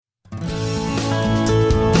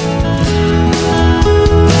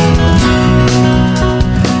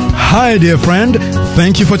Hi, dear friend.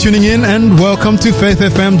 Thank you for tuning in and welcome to Faith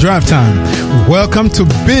FM Drive Time. Welcome to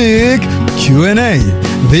Big Q&A.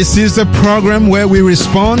 This is the program where we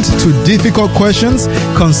respond to difficult questions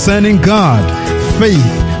concerning God, faith,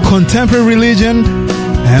 contemporary religion,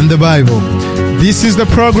 and the Bible. This is the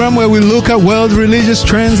program where we look at world religious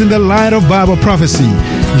trends in the light of Bible prophecy.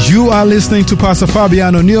 You are listening to Pastor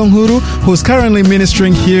Fabiano Nyong'Huru, who's currently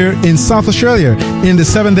ministering here in South Australia in the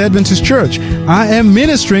Seventh-day Adventist Church. I am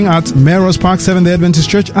ministering at Melrose Park Seventh-day Adventist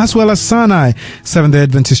Church as well as Sinai Seventh-day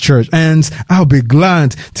Adventist Church. And I'll be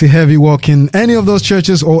glad to have you walk in any of those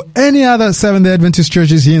churches or any other Seventh-day Adventist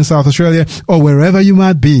churches here in South Australia or wherever you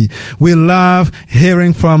might be. We love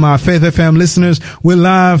hearing from our Faith FM listeners. We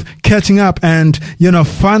love catching up and,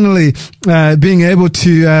 finally being able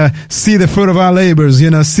to see the fruit of our labors,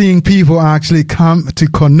 seeing people actually come to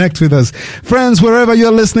connect with us. Friends, wherever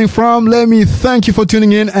you're listening from, let me thank you for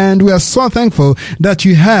tuning in, and we are so thankful that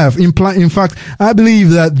you have. In fact, I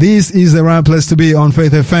believe that this is the right place to be on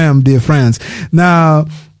Faith FM, dear friends. Now,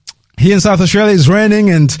 here in South Australia, it's raining,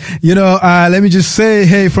 and, let me just say,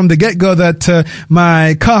 hey, from the get-go that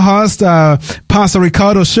my co-host, Pastor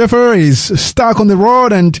Ricardo Schiffer, is stuck on the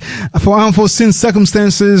road, and for unforeseen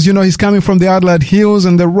circumstances, he's coming from the Adelaide Hills,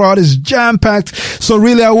 and the road is jam-packed. So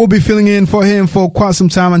really, I will be filling in for him for quite some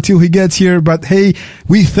time until he gets here. But hey,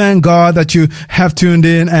 we thank God that you have tuned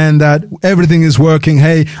in and that everything is working.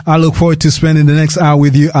 Hey, I look forward to spending the next hour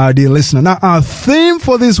with you, our dear listener. Now, our theme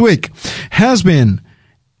for this week has been,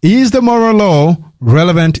 is the moral law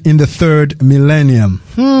relevant in the third millennium?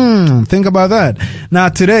 Think about that. Now,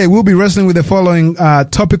 today we'll be wrestling with the following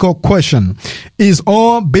topical question. Is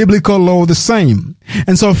all biblical law the same?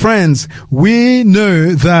 And so, friends, we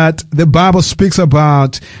know that the Bible speaks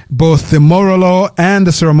about both the moral law and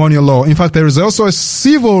the ceremonial law. In fact, there is also a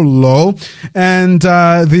civil law and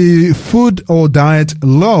the food or diet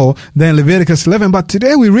law then Leviticus 11. But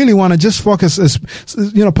today we really want to just focus,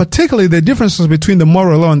 particularly the differences between the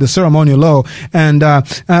moral law and the ceremonial law. And, I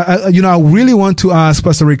really want to ask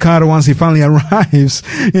Pastor Ricardo, once he finally arrives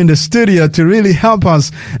in the studio, to really help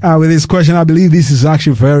us with this question. I believe this is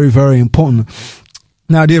actually very, very important.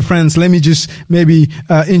 Now, dear friends, let me just maybe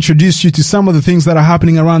introduce you to some of the things that are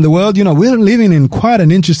happening around the world. We're living in quite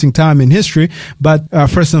an interesting time in history. But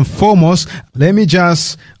first and foremost, let me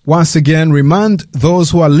just once again remind those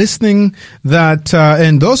who are listening that,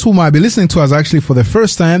 and those who might be listening to us actually for the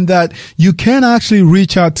first time, that you can actually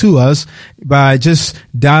reach out to us by just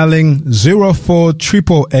dialing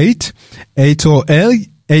 0488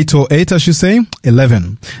 808, I should say,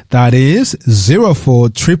 11. That is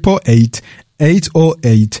 0488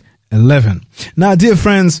 808-11. Now, dear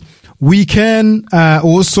friends, we can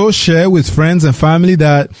also share with friends and family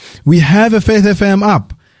that we have a Faith FM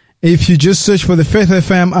app. If you just search for the Faith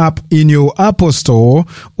FM app in your Apple Store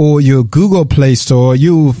or your Google Play Store,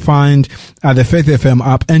 you will find the Faith FM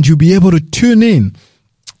app, and you'll be able to tune in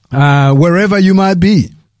wherever you might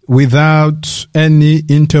be without any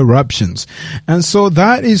interruptions. And so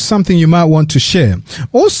that is something you might want to share.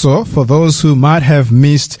 Also, for those who might have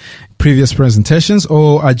missed previous presentations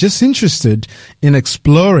or are just interested in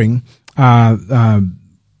exploring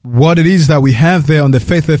what it is that we have there on the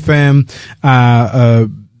Faith FM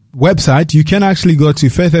website, you can actually go to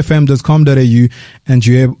faithfm.com.au and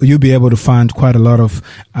you'll be able to find quite a lot of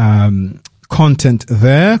content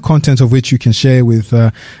there, content of which you can share with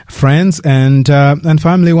friends and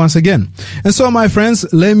family once again. And so, my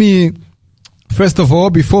friends, let me first of all,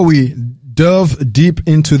 before we delve deep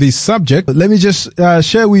into this subject, let me just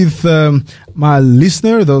share with my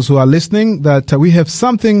listener, those who are listening, that we have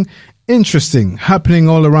something interesting happening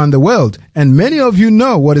all around the world. And many of you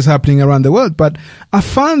know what is happening around the world, but I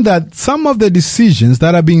found that some of the decisions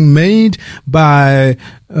that are being made by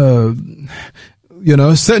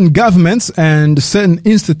certain governments and certain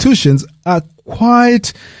institutions are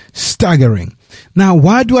quite staggering. Now,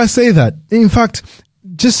 why do I say that? In fact,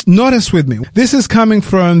 just notice with me. This is coming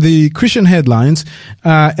from the Christian Headlines,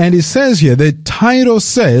 and it says here, the title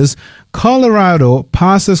says, Colorado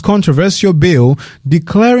passes controversial bill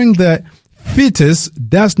declaring that fetus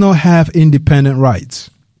does not have independent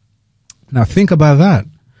rights. Now, think about that.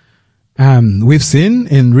 We've seen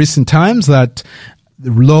in recent times that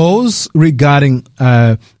the laws regarding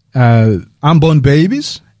unborn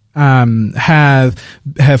babies have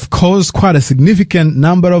caused quite a significant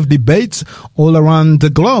number of debates all around the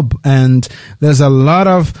globe, and there's a lot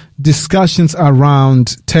of discussions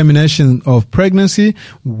around termination of pregnancy,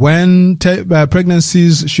 when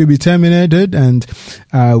pregnancies should be terminated, and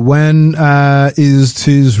when it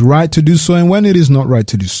is right to do so and when it is not right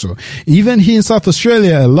to do so. Even here in South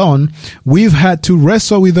Australia alone, we've had to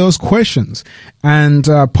wrestle with those questions. And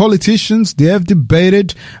politicians, they have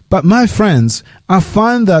debated. But my friends, I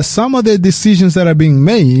find that some of the decisions that are being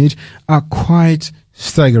made are quite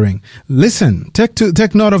staggering. Listen,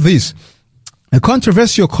 take note of this. A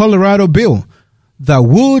controversial Colorado bill that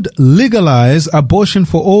would legalize abortion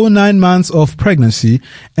for all 9 months of pregnancy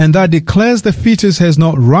and that declares the fetus has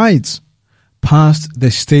no rights passed the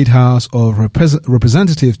State House of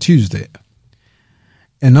Representatives Tuesday.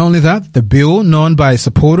 And not only that, the bill, known by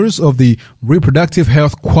supporters of the Reproductive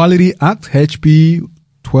Health Quality Act, HB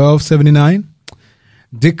 1279,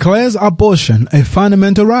 declares abortion a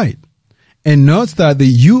fundamental right, and notes that the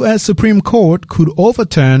U.S. Supreme Court could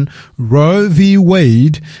overturn Roe v.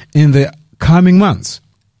 Wade in the coming months.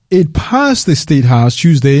 It passed the State House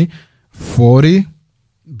Tuesday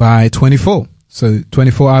 40-24. So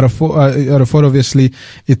 24 out of 4, obviously,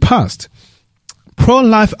 it passed.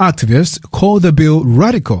 Pro-life activists call the bill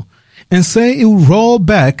radical and say it will roll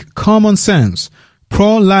back common sense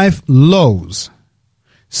pro-life laws,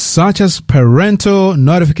 such as parental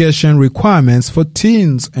notification requirements for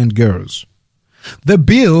teens and girls. The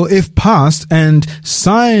bill, if passed and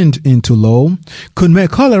signed into law, could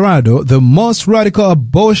make Colorado the most radical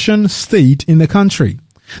abortion state in the country,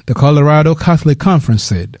 the Colorado Catholic Conference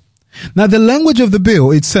said. Now, the language of the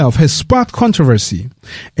bill itself has sparked controversy.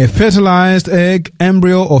 A fertilized egg,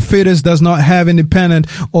 embryo, or fetus does not have independent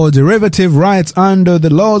or derivative rights under the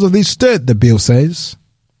laws of this state, the bill says.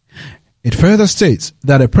 It further states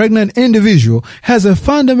that a pregnant individual has a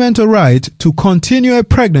fundamental right to continue a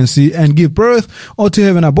pregnancy and give birth or to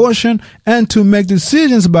have an abortion and to make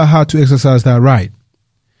decisions about how to exercise that right.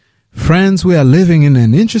 Friends, we are living in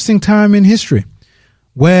an interesting time in history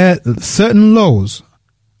where certain laws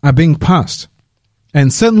are being passed,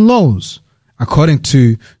 and certain laws, according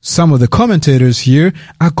to some of the commentators here,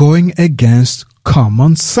 are going against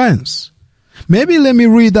common sense. Maybe let me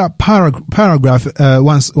read that paragraph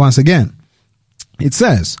once again. It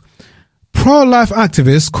says, pro-life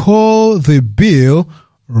activists call the bill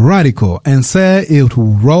radical and say it will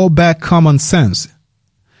roll back common sense.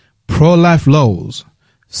 Pro-life laws,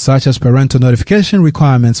 such as parental notification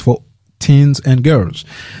requirements for teens and girls.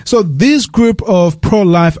 So this group of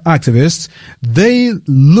pro-life activists, they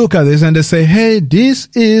look at this and they say, hey, this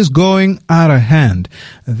is going out of hand.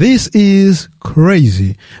 This is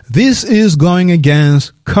crazy. This is going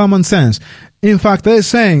against common sense. In fact, they're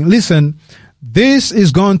saying, listen, this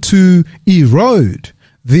is going to erode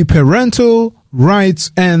the parental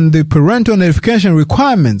rights and the parental notification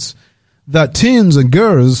requirements that teens and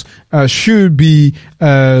girls should be,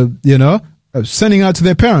 sending out to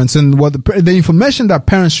their parents, and what the information that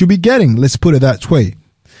parents should be getting. Let's put it that way.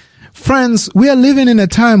 Friends, we are living in a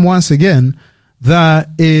time once again that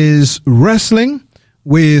is wrestling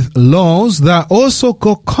with laws that also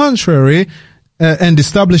go contrary and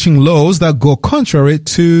establishing laws that go contrary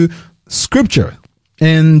to Scripture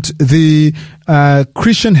and the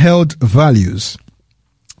Christian held values.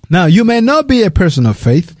 Now, you may not be a person of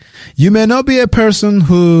faith. You may not be a person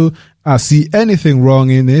who see anything wrong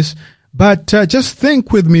in this. But just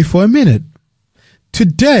think with me for a minute.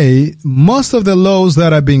 Today, most of the laws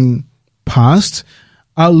that are being passed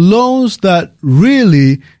are laws that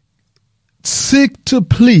really seek to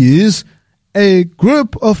please a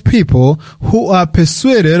group of people who are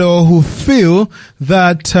persuaded or who feel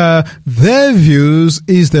that their views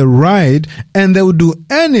is the right, and they will do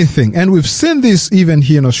anything. And we've seen this even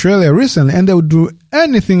here in Australia recently, and they will do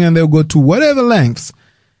anything and they'll go to whatever lengths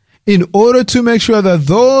in order to make sure that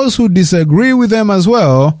those who disagree with them as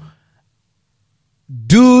well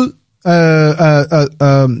do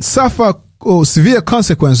suffer severe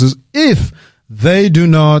consequences if they do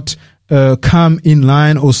not come in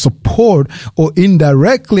line or support, or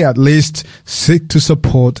indirectly at least seek to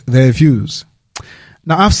support their views.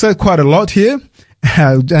 Now, I've said quite a lot here,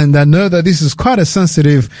 and I know that this is quite a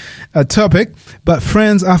sensitive topic, but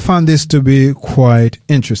friends, I found this to be quite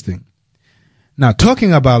interesting. Now,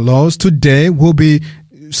 talking about laws, today we'll be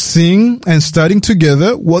seeing and studying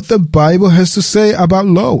together what the Bible has to say about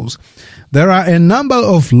laws. There are a number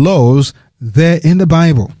of laws there in the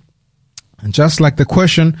Bible. And just like the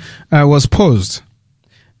question was posed,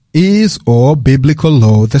 is all biblical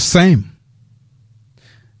law the same?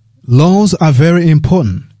 Laws are very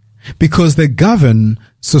important because they govern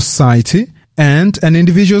society and an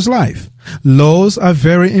individual's life. Laws are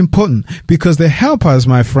very important because they help us,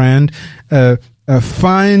 my friend,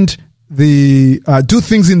 find do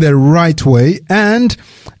things in the right way, and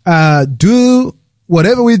do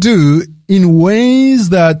whatever we do in ways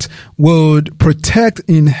that would protect,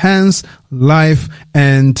 enhance life,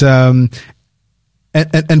 and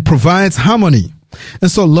provides harmony.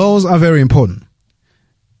 And so laws are very important.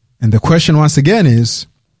 And the question once again is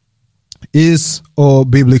all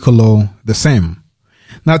biblical law the same?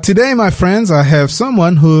 Now today, my friends, I have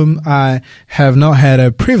someone whom I have not had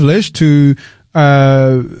a privilege to be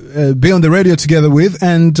on the radio together with,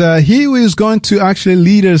 and he is going to actually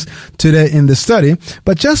lead us today in the study.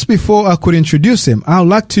 But just before I could introduce him, I would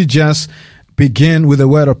like to just begin with a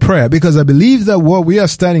word of prayer, because I believe that what we are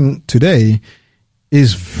studying today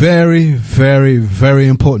is very, very, very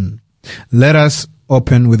important. Let us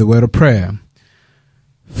open with a word of prayer.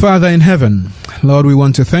 Father in heaven, Lord, we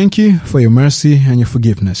want to thank you for your mercy and your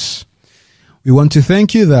forgiveness. We want to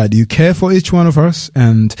thank you that you care for each one of us,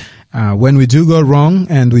 and when we do go wrong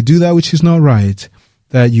and we do that which is not right,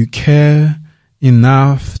 that you care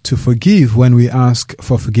enough to forgive when we ask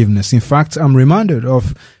for forgiveness. In fact, I'm reminded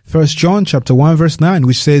of 1 John chapter 1 verse 9,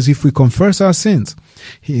 which says, if we confess our sins,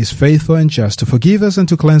 he is faithful and just to forgive us and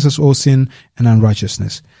to cleanse us all sin and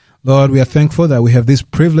unrighteousness. Lord, we are thankful that we have this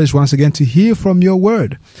privilege once again to hear from your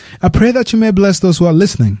word. I pray that you may bless those who are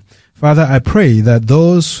listening. Father, I pray that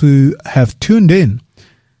those who have tuned in,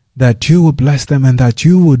 that you would bless them, and that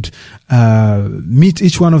you would meet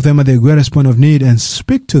each one of them at their greatest point of need and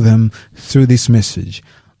speak to them through this message.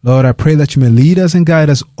 Lord, I pray that you may lead us and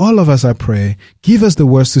guide us, all of us, I pray. Give us the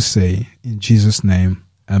words to say. In Jesus' name,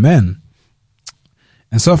 amen.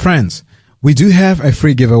 And so, friends, we do have a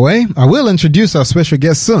free giveaway. I will introduce our special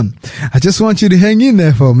guest soon. I just want you to hang in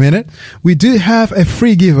there for a minute. We do have a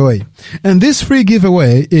free giveaway. And this free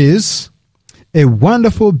giveaway is a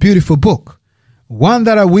wonderful, beautiful book. One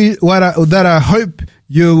that I hope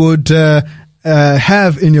you would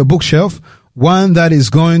have in your bookshelf. One that is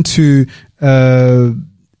going to, that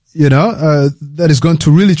is going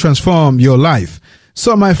to really transform your life.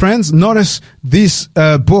 So, my friends, notice this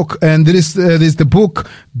book, and this is the book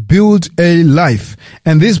Build a Life.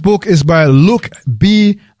 And this book is by Luke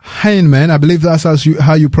B. Heinemann. I believe that's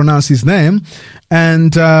how you pronounce his name.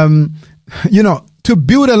 And, to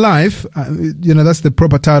build a life, that's the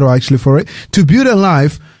proper title actually for it. To build a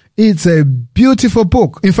life, it's a beautiful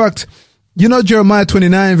book. In fact, Jeremiah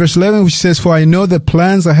 29 verse 11, which says, for I know the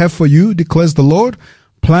plans I have for you, declares the Lord,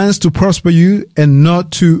 plans to prosper you and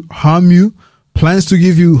not to harm you, plans to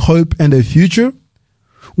give you hope and a future.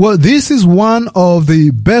 Well, this is one of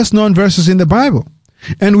the best known verses in the Bible.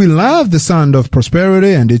 And we love the sound of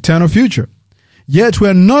prosperity and eternal future. Yet we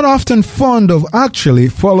are not often fond of actually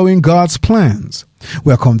following God's plans.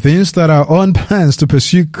 We are convinced that our own plans to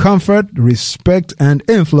pursue comfort, respect, and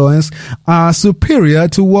influence are superior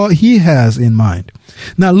to what he has in mind.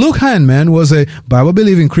 Now, Luke Heinemann was a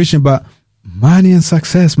Bible-believing Christian, but money and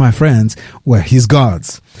success, my friends, were his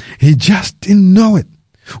gods. He just didn't know it.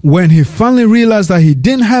 When he finally realized that he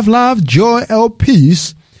didn't have love, joy, or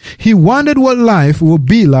peace, he wondered what life would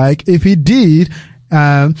be like if he did,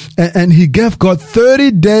 and he gave God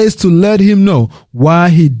 30 days to let him know why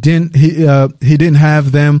he didn't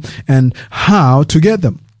have them and how to get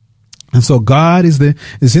them. And so God is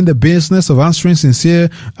in the business of answering sincere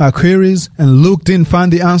queries, and Luke didn't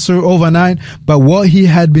find the answer overnight, but what he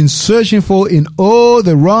had been searching for in all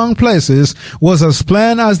the wrong places was as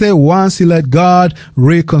plain as day once he let God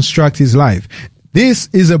reconstruct his life. This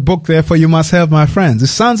is a book, therefore, you must have, my friends. It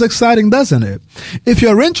sounds exciting, doesn't it? If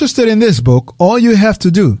you're interested in this book, all you have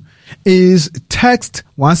to do is text,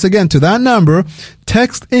 once again, to that number,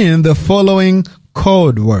 text in the following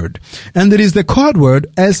code word. And it is the code word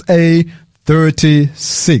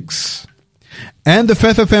SA36. And the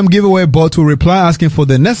Faith FM giveaway bot will reply asking for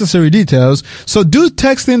the necessary details. So do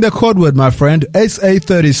text in the code word, my friend,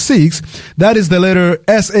 SA36. That is the letter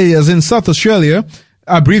SA as in South Australia,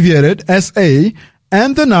 abbreviated SA,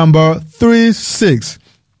 and the number 36.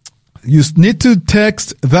 You need to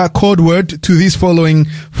text that code word to this following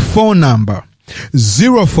phone number: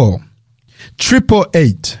 04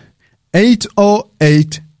 888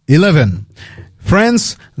 80811.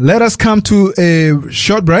 Friends, let us come to a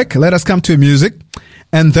short break. Let us come to music.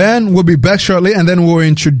 And then we'll be back shortly, and then we'll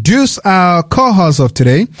introduce our co-host of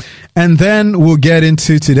today, and then we'll get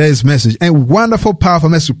into today's message. A wonderful, powerful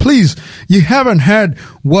message. Please, you haven't heard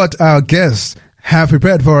what our guests have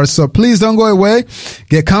prepared for us, so please don't go away.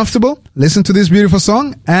 Get comfortable, listen to this beautiful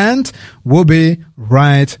song, and we'll be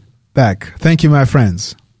right back. Thank you, my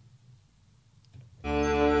friends.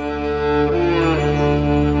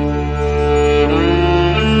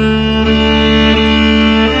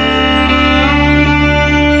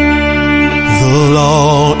 The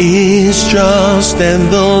law is is just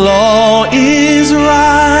and the law is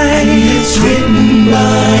right. And it's written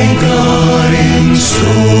by God in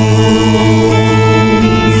stone.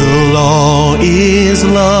 The law is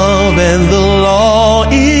love and the law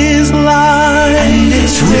is life. And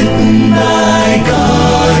it's written by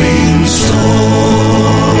God in stone.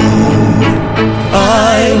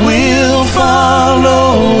 I will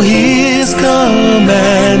follow His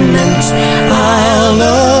commandments. I'll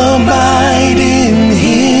abide in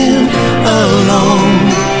Him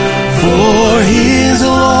alone. For His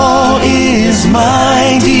law is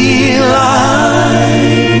my delight.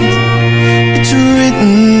 It's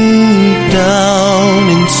written down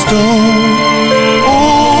in stone.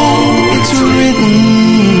 Oh, it's written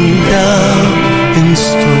down in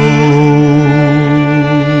stone.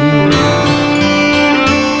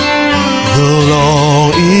 The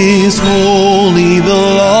law is holy, the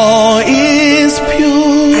law is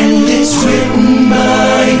pure, and it's written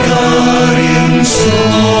by God in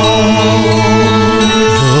stone.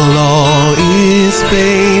 The law is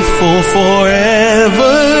faithful,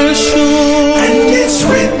 forever sure, and it's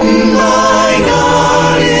written by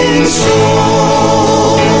God in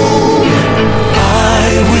stone. I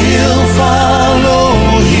will follow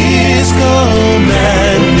His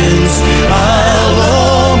commandments. I'll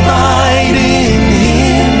abide in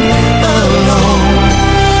Him alone.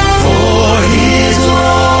 For His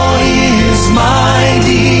law is my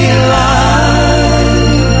delight.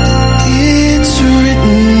 It's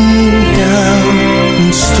written down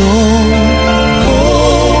in stone.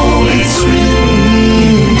 Oh, it's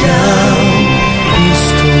written down in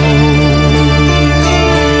stone.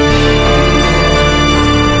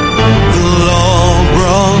 The law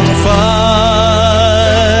brought fire,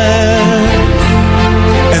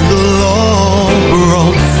 and the law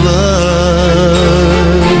brought flood.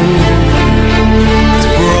 It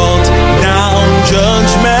brought down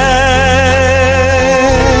judgment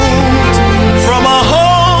from a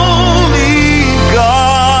holy God.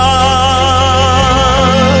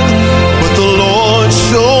 But the Lord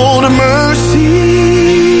showed mercy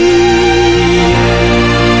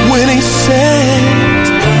when He sent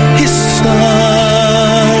His Son,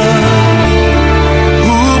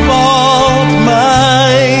 who bought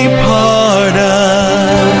my pardon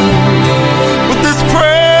with His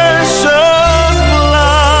precious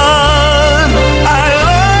blood. I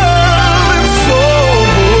love Him so.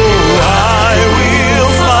 I will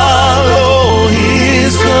follow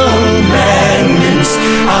His commandments.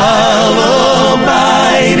 I'll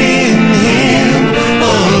abide in Him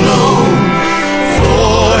alone.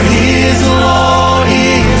 For His law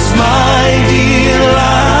is my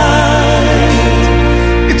delight.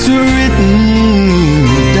 It's written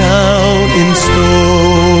down in stone.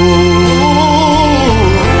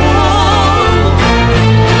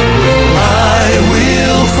 I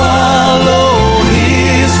will follow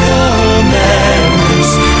His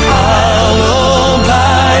commandments. I'll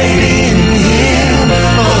abide in Him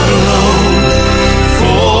alone.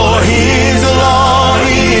 For His law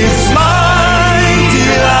is my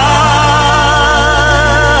delight.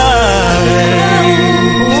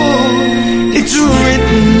 It's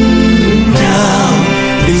written down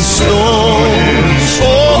in stone.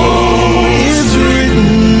 Oh, it's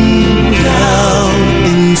written down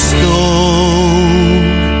in stone.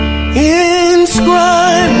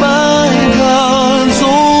 Inscribed by God's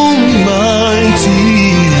almighty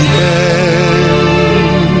hand.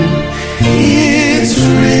 It's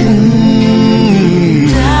written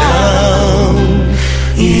down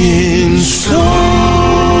in stone.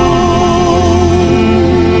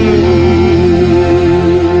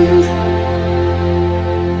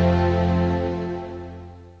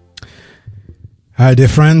 Hi, dear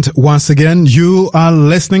friend. Once again, you are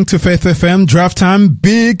listening to Faith FM Draft Time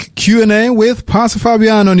Big Q&A with Pastor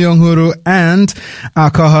Fabiano Nyonguru, and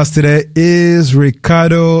our co-host today is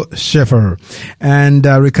Ricardo Schaefer. And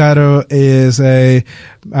Ricardo is a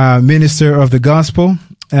minister of the gospel,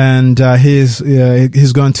 and he's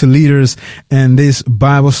going to lead us in this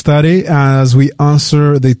Bible study as we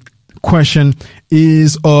answer the question,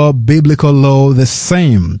 is all biblical law the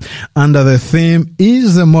same? Under the theme,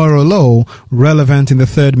 is the moral law relevant in the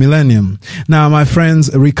third millennium? Now, my friends,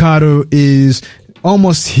 Ricardo is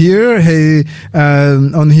almost here. He,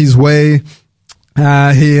 on his way,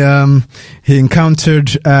 he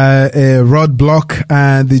encountered a roadblock.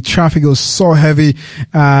 The traffic was so heavy,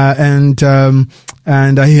 and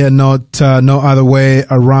he had no other way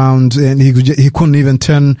around, and he couldn't even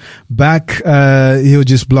turn back. He was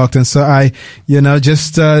just blocked, and so I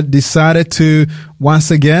just decided to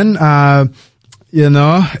once again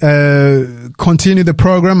continue the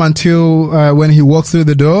program until when he walks through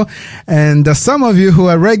the door. And some of you who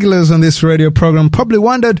are regulars on this radio program probably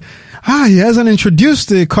wondered, he hasn't introduced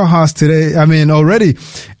the co-host today. Already.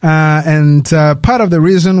 And part of the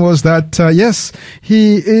reason was that, yes,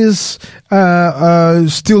 he is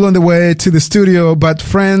still on the way to the studio. But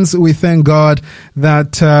friends, we thank God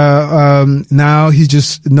that now he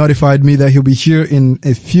just notified me that he'll be here in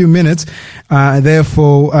a few minutes.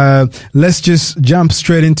 Therefore, let's just jump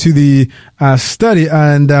straight into the study.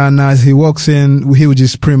 And as he walks in, he will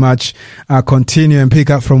just pretty much continue and pick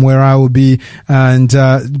up from where I will be. And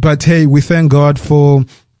but hey, we thank God for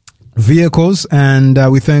vehicles, and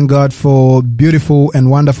we thank God for beautiful and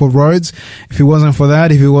wonderful roads. If it wasn't for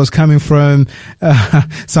that, if it was coming from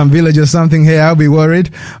some village or something, hey, I'll be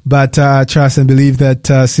worried. But I trust and believe that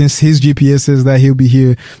since his GPS says that he'll be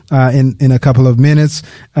here in a couple of minutes,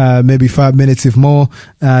 maybe 5 minutes if more,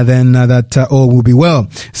 then that all will be well.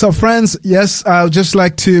 So friends, yes, I would just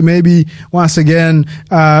like to maybe once again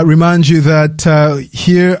remind you that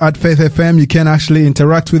here at Faith FM you can actually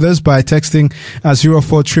interact with us by texting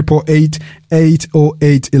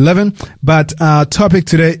 0488880811. But our topic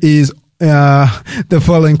today is the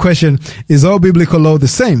following question: is all biblical law the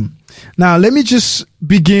same? Now, let me just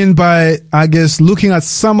begin by, looking at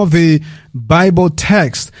some of the Bible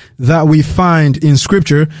texts that we find in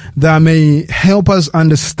Scripture that may help us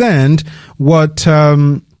understand what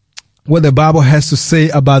the Bible has to say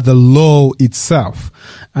about the law itself.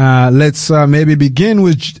 Let's maybe begin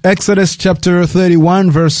with Exodus chapter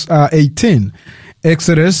 31, verse 18.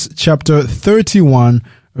 Exodus chapter 31,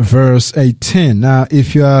 verse 18. Now,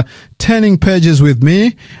 if you are turning pages with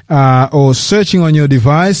me, or searching on your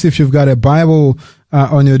device, if you've got a Bible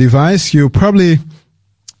on your device, you probably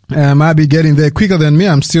might be getting there quicker than me.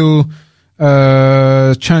 I'm still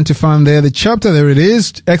trying to find the chapter. There it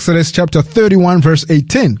is, Exodus chapter 31, verse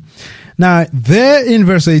 18. Now, there in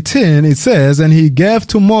verse 18, it says, "And he gave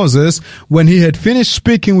to Moses, when he had finished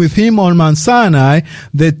speaking with him on Mount Sinai,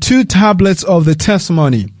 the 2 tablets of the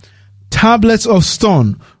testimony, tablets of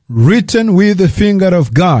stone, written with the finger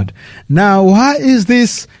of God." Now, why is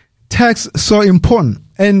this text so important?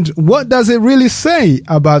 And what does it really say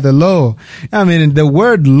about the law? The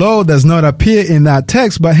word law does not appear in that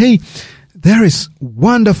text, but hey, there is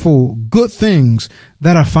wonderful, good things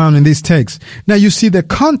that are found in this text. Now, you see, the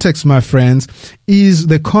context, my friends, is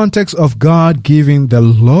the context of God giving the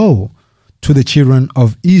law to the children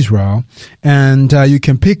of Israel. And you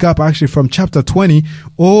can pick up actually from chapter 20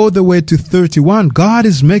 all the way to 31. God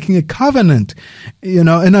is making a covenant,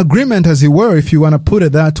 an agreement, as it were, if you want to put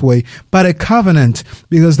it that way, but a covenant,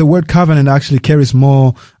 because the word covenant actually carries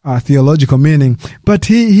more theological meaning. But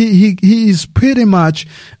he is pretty much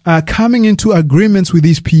coming into agreements with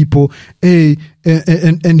these people,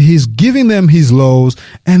 and he's giving them his laws.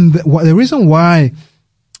 And the reason why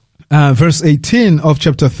verse 18 of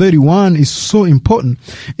chapter 31 is so important,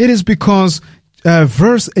 it is because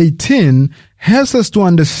verse 18 helps us to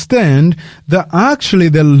understand that actually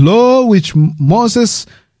the law which Moses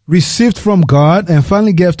received from God and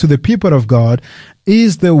finally gave to the people of God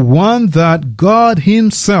is the one that God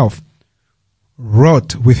himself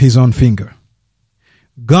wrote with his own finger.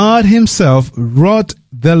 God himself wrote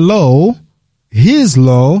the law, his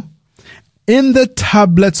law, in the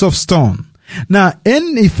tablets of stone. Now,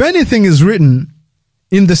 if anything is written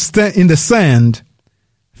in the sand,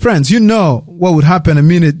 friends, you know what would happen a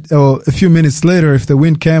minute or a few minutes later if the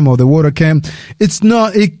wind came or the water came. It's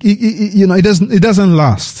not, it doesn't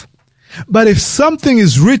last. But if something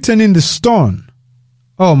is written in the stone,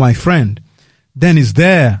 oh, my friend, then it's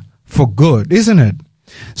there for good, isn't it?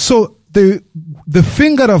 So the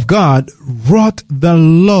finger of God wrote the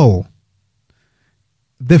law.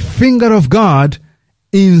 The finger of God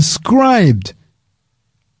inscribed,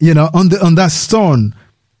 on that stone,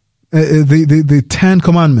 the 10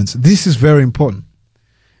 commandments. This is very important.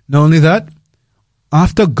 Not only that,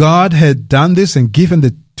 after God had done this and given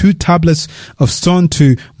the 2 tablets of stone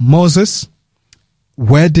to Moses,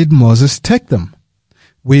 where did Moses take them?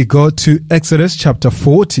 We go to Exodus chapter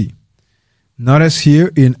 40. Notice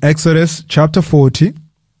here in Exodus chapter 40,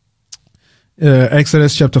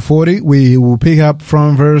 we will pick up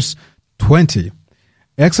from verse 20.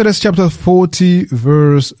 Exodus chapter 40,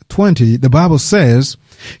 verse 20, the Bible says,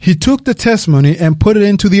 "He took the testimony and put it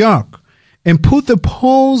into the ark, and put the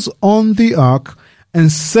poles on the ark,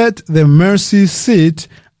 and set the mercy seat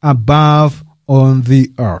above on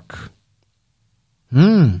the ark."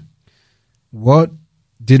 What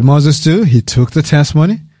did Moses do? He took the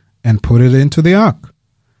testimony and put it into the ark.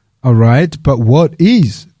 All right, but what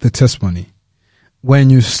is the testimony? when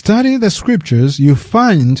you study the scriptures, you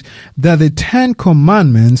find that the 10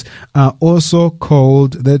 commandments are also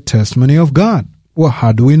called the testimony of God. Well,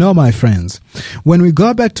 how do we know, my friends? When we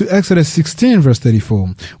go back to Exodus 16, verse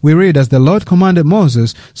 34, we read, as the Lord commanded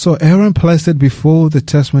Moses, so Aaron placed it before the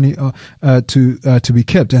testimony to be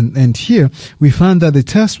kept. And here we find that the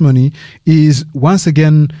testimony is once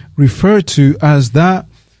again referred to as that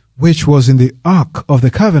which was in the Ark of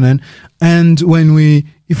the Covenant. And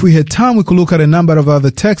if we had time, we could look at a number of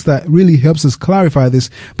other texts that really helps us clarify this.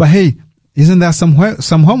 But hey, isn't that some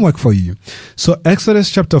homework for you? So Exodus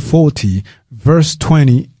chapter 40, verse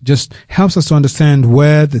 20 just helps us to understand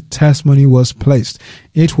where the testimony was placed.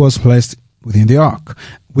 It was placed within the ark.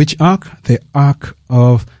 Which ark? The Ark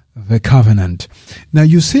of the Covenant. Now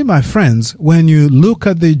you see, my friends, when you look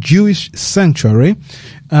at the Jewish sanctuary,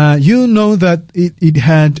 you know that it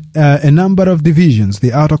had a number of divisions: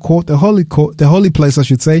 the outer court, the holy place, I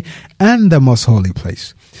should say, and the most holy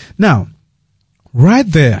place. Now, right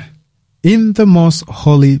there, in the most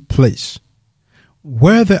holy place,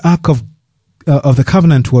 where the Ark of the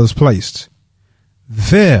Covenant was placed,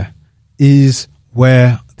 there is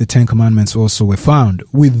where the 10 Commandments also were found,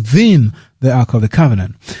 within the Ark of the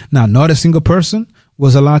Covenant. Now, not a single person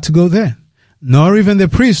was allowed to go there, nor even the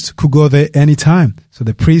priest could go there any time. So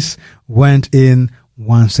the priest went in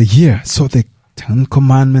once a year. So the 10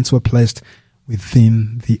 Commandments were placed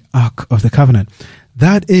within the Ark of the Covenant.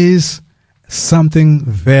 That is something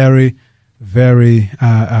very, very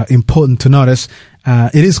important to notice.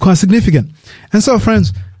 It is quite significant. And so,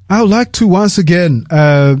 friends, I would like to once again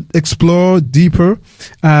explore deeper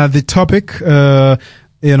the topic.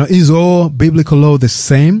 Is all biblical law the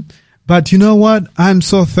same? But you know what? I'm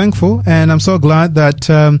so thankful, and I'm so glad that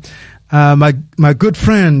my good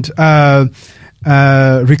friend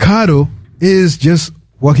Ricardo is just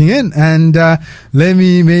walking in, and let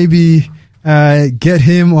me maybe get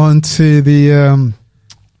him onto the.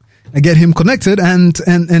 Get him connected, and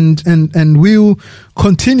we'll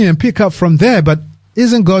continue and pick up from there. But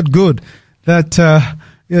isn't God good that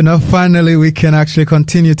finally we can actually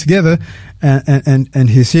continue together, and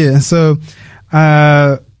He's here. And so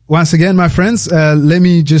once again, my friends, let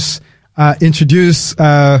me just introduce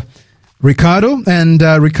Ricardo. And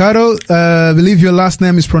Ricardo, I believe your last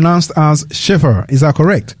name is pronounced as Schaefer. Is that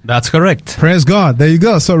correct? That's correct. Praise God. There you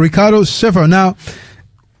go. So Ricardo Schaefer. Now,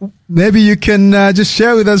 maybe you can just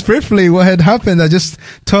share with us briefly what had happened. I just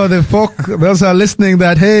told the folk, those who are listening,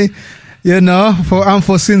 that, hey, for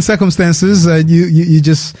unforeseen circumstances, you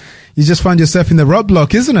just find yourself in the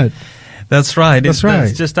roadblock, isn't it? That's right. That's right.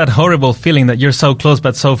 It's just that horrible feeling that you're so close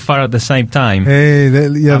but so far at the same time. Hey,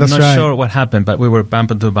 that's right. I'm not sure what happened, but we were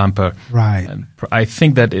bumper to bumper. Right. And I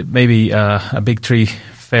think that it maybe a big tree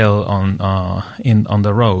fell on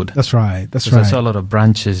the road. That's right. That's right. I saw a lot of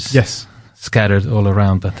branches. Yes. Scattered all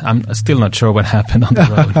around, but I'm still not sure what happened on the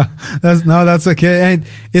road. That's okay. And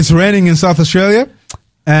it's raining in South Australia.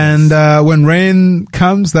 And when rain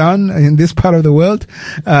comes down in this part of the world,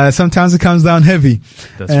 sometimes it comes down heavy.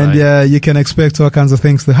 That's and right. You can expect all kinds of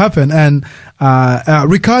things to happen. And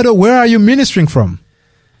Ricardo, where are you ministering from?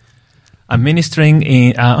 I'm ministering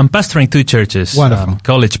I'm pastoring 2 churches. Wonderful.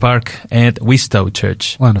 College Park and Wistow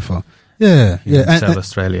Church. Wonderful. Yeah. In South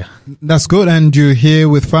Australia. That's good. And you're here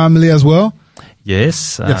with family as well?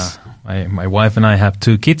 Yes. Yes. My wife and I have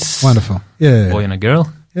 2 kids. Wonderful. Yeah. A boy and a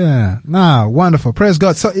girl. Yeah. Wonderful. Praise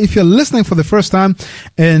God. So if you're listening for the first time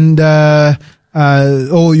and,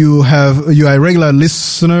 or you are a regular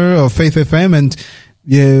listener of Faith FM and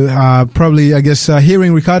you are probably, I guess,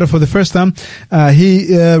 hearing Ricardo for the first time.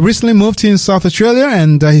 He recently moved in South Australia,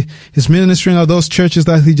 and he's ministering at those churches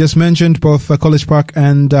that he just mentioned, both College Park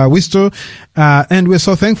and Wistow. And we're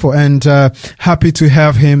so thankful and happy to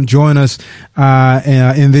have him join us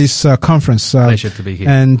in this conference. Pleasure to be here.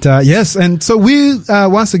 And yes, and so we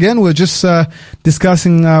once again we're just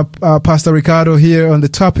discussing Pastor Ricardo here on the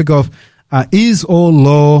topic of is all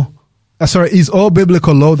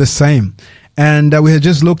biblical law the same? And we had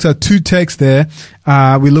just looked at 2 texts there.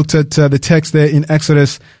 We looked at the text there in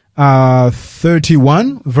Exodus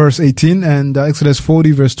 31, verse 18, and Exodus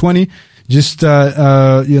 40, verse 20. Just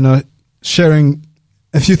sharing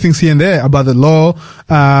a few things here and there about the law,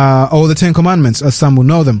 or the 10 Commandments, as some will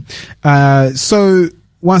know them. So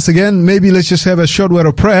once again, maybe let's just have a short word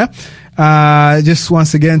of prayer. Just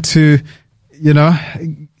once again to,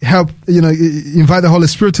 help, invite the Holy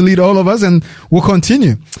Spirit to lead all of us, and we'll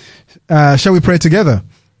continue. Shall we pray together?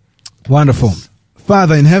 Wonderful.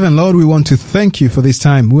 Father in heaven, Lord, we want to thank you for this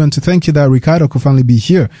time. We want to thank you that Ricardo could finally be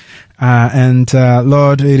here.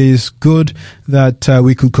 Lord, it is good that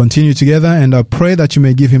we could continue together, and I pray that you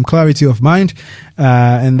may give him clarity of mind,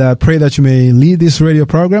 and I pray that you may lead this radio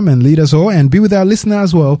program and lead us all and be with our listener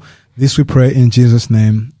as well. This we pray in Jesus'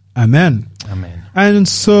 name. Amen. Amen. And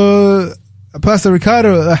so, Pastor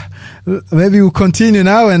Ricardo, maybe we'll continue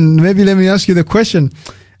now, and maybe let me ask you the question.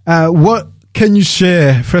 What can you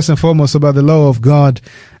share, first and foremost, about the law of God,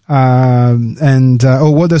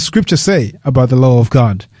 or what does Scripture say about the law of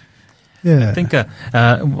God? Yeah. I think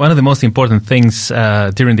one of the most important things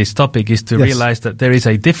during this topic is to realize that there is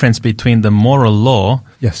a difference between the moral law,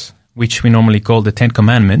 yes, which we normally call the Ten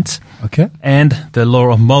Commandments, okay, and the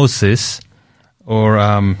law of Moses, or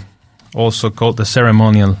also called the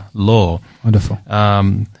ceremonial law. Wonderful.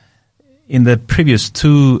 In the previous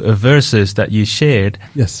two verses that you shared,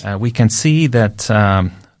 yes, we can see that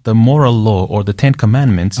the moral law, or the Ten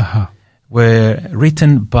Commandments, were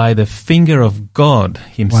written by the finger of God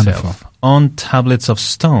himself. Wonderful. On tablets of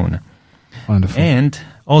stone. Wonderful. And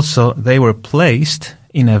also they were placed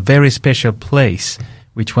in a very special place,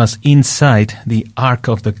 which was inside the Ark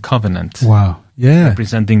of the Covenant. Wow. Yeah.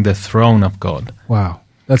 Representing the throne of God. Wow.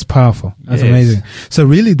 That's powerful. That's Yes. amazing. So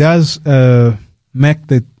really does make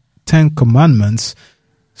the Ten Commandments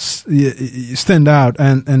stand out,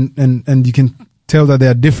 and you can tell that they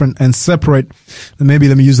are different and separate. Maybe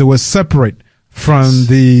let me use the word separate from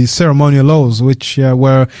the ceremonial laws, which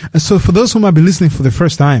were. And so for those who might be listening for the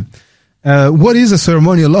first time, what is a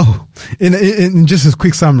ceremonial law? In just a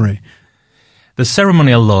quick summary. The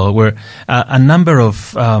ceremonial law were a number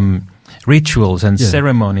of rituals and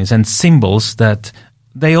ceremonies and symbols that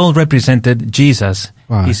they all represented Jesus,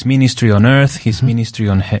 Wow. his ministry on earth, his ministry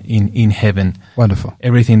in heaven. Wonderful.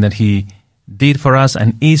 Everything that he did for us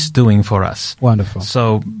and is doing for us. Wonderful.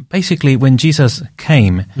 So basically, when Jesus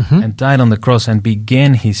came and died on the cross and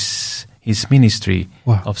began his ministry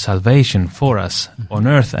Wow. of salvation for us on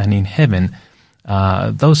earth and in heaven,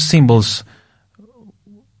 those symbols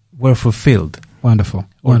were fulfilled. Wonderful.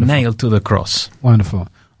 Or Wonderful. nailed to the cross. Wonderful.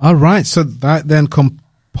 All right. So that then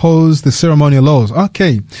composed the ceremonial laws.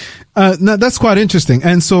 Okay. Now that's quite interesting.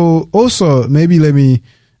 And so also, maybe let me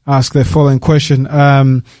ask the following question.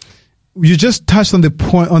 You just touched on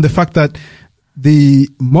the fact that the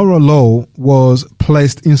moral law was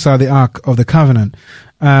placed inside the Ark of the Covenant.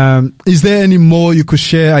 Is there any more you could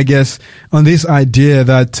share, I guess, on this idea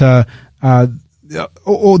that,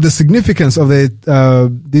 or the significance of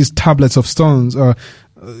these tablets of stones, or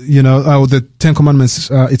the Ten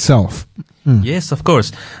Commandments itself? Yes, of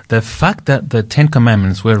course. The fact that the Ten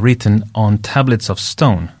Commandments were written on tablets of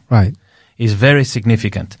stone, right, is very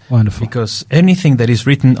significant. Wonderful. Because anything that is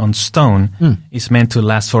written on stone is meant to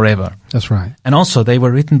last forever. That's right. And also, they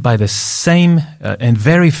were written by the same and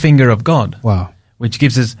very finger of God. Wow. Which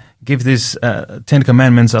gives these Ten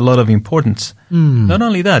Commandments a lot of importance. Not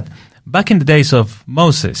only that, back in the days of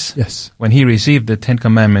Moses, yes, when he received the Ten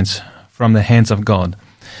Commandments from the hands of God,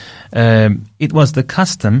 it was the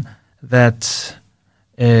custom that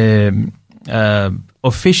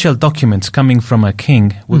official documents coming from a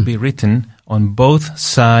king would be written on both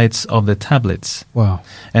sides of the tablets. Wow.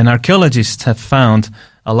 And archaeologists have found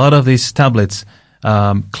a lot of these tablets,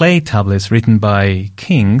 clay tablets written by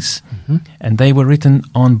kings, and they were written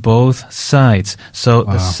on both sides. So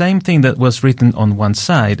the same thing that was written on one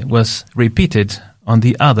side was repeated on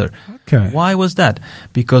the other. Okay. Why was that?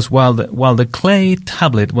 Because while the clay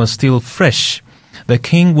tablet was still fresh, the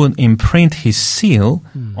king would imprint his seal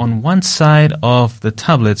on one side of the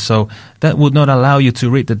tablet, so that would not allow you to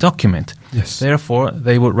read the document. Yes. Therefore,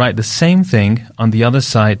 they would write the same thing on the other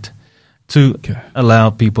side to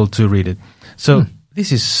allow people to read it. So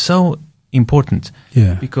this is so important,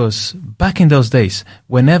 because back in those days,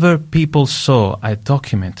 whenever people saw a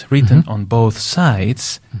document written on both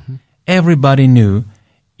sides, everybody knew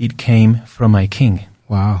it came from a king.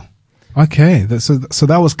 Wow. Okay. So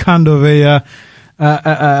that was kind of a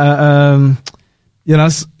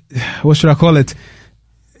what should I call it?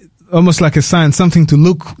 Almost like a sign, something to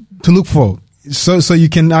look for. So you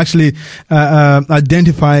can actually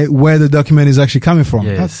identify where the document is actually coming from.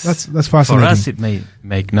 Yes. That's fascinating. For us, it may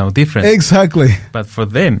make no difference. Exactly. But for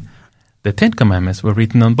them, the Ten Commandments were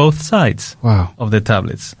written on both sides of the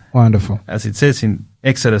tablets. Wonderful. As it says in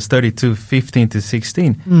Exodus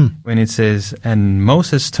 32:15-16, when it says, "And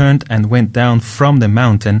Moses turned and went down from the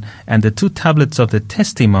mountain, and the 2 tablets of the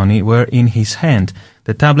testimony were in his hand.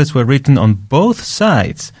 The tablets were written on both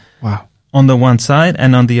sides. Wow. On the one side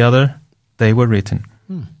and on the other, they were written.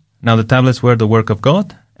 Now the tablets were the work of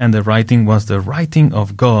God, and the writing was the writing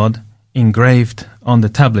of God engraved on the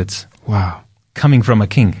tablets." Wow. Coming from a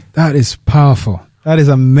king. That is powerful. That is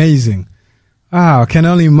amazing. I can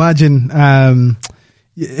only imagine. And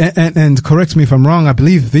correct me if I'm wrong. I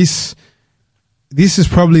believe this is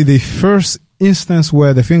probably the first instance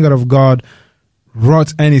where the finger of God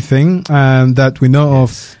wrote anything that we know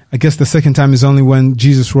of. I guess the second time is only when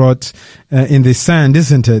Jesus wrote in the sand,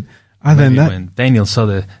 isn't it? Other than that, when Daniel saw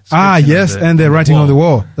the and the writing on the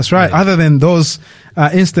wall. That's right. Other than those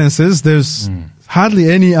instances, there's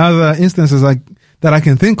hardly any other instances like that I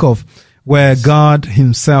can think of where God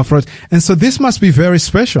Himself wrote. And so this must be very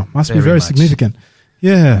special. Must be very significant.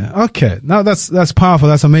 Yeah. Okay. Now that's powerful.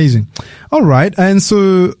 That's amazing. All right. And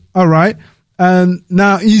so, all right. And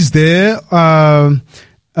now, is there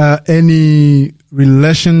any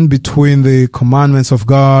relation between the commandments of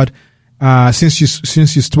God? Since you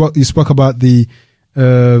spoke about the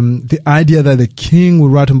idea that the king will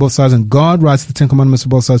write on both sides and God writes the 10 Commandments on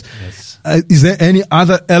both sides. Yes. Is there any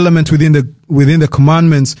other element within the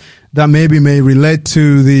commandments that maybe may relate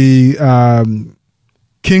to the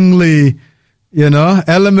kingly,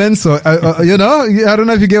 elements, or I don't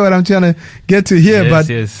know if you get what I'm trying to get to here,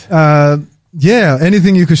 yes, but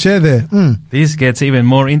anything you could share there. This gets even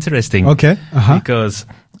more interesting. Okay, because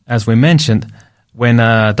as we mentioned, when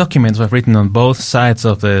documents were written on both sides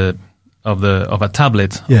of a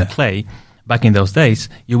tablet of clay, back in those days,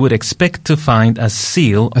 you would expect to find a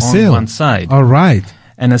seal on one side. All right.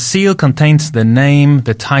 And a seal contains the name,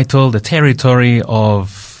 the title, the territory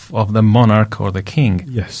of the monarch or the king.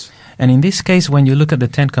 Yes. And in this case, when you look at the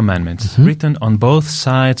 10 Commandments written on both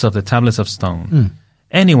sides of the tablets of stone,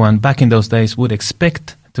 anyone back in those days would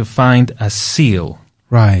expect to find a seal.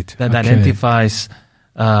 Right. That identifies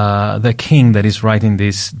the king that is writing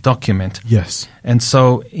this document. Yes. And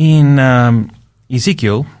so in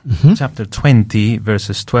Ezekiel chapter 20,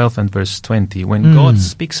 verses 12 and verse 20, when God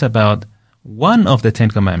speaks about one of the 10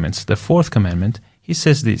 Commandments, the fourth commandment, He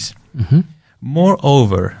says this,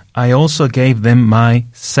 Moreover, I also gave them my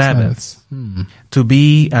Sabbaths to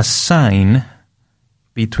be a sign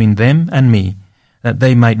between them and me, that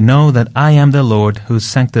they might know that I am the Lord who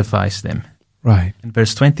sanctifies them. Right. And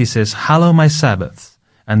verse 20 says, Hallow my Sabbaths,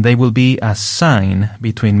 and they will be a sign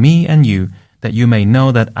between me and you, that you may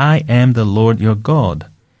know that I am the Lord your God.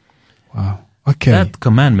 Wow. Okay. That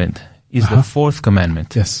commandment is the fourth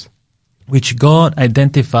commandment. Yes. Which God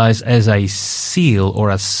identifies as a seal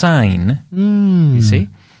or a sign, you see?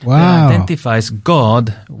 Wow. That identifies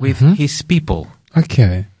God with His people.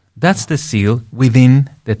 Okay. That's the seal within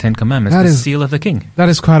the 10 Commandments, the seal of the king. That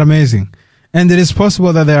is quite amazing. And it is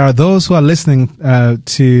possible that there are those who are listening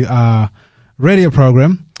to our radio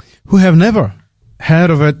program who have never heard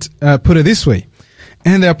of it, put it this way.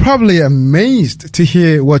 And they're probably amazed to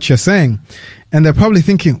hear what you're saying. And they're probably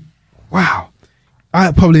thinking, wow,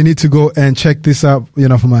 I probably need to go and check this out,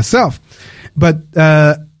 for myself. But,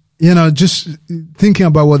 just thinking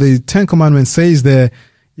about what the 10 Commandments says there,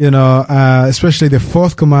 especially the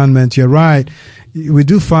fourth commandment, you're right. We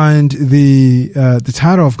do find the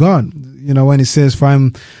title of God, when He says, "For I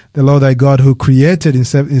am the Lord thy God who created in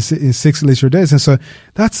 6 literal days." And so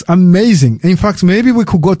that's amazing. In fact, maybe we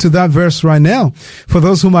could go to that verse right now for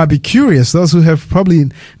those who might be curious, those who have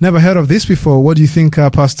probably never heard of this before. What do you think,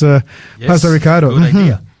 Pastor Ricardo? Good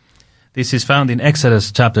idea. This is found in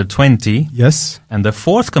Exodus chapter 20. Yes. And the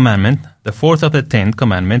fourth commandment, the fourth of the 10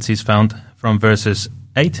 commandments, is found from verses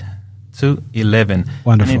 8 to 11.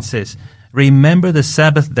 Wonderful. And it says, Remember the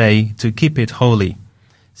Sabbath day to keep it holy.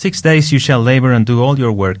 6 days you shall labor and do all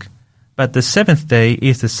your work, but the seventh day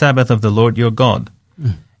is the Sabbath of the Lord your God.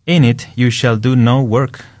 In it you shall do no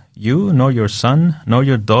work, you, nor your son, nor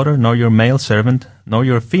your daughter, nor your male servant, nor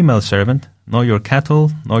your female servant, nor your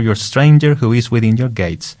cattle, nor your stranger who is within your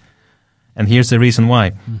gates. And here's the reason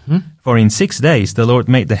why. For in 6 days the Lord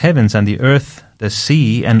made the heavens and the earth, the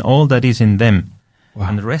sea, and all that is in them,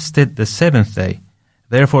 and rested the seventh day.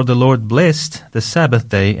 Therefore the Lord blessed the Sabbath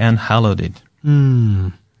day and hallowed it.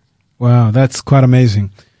 Wow, that's quite amazing.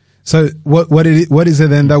 So what is it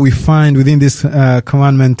then that we find within this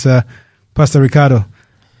commandment, Pastor Ricardo?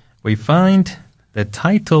 We find the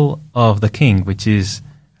title of the king, which is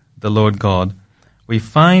the Lord God. We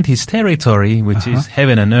find His territory, which is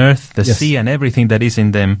heaven and earth, the sea and everything that is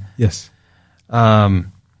in them. Yes. And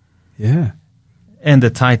the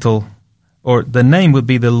title, or the name would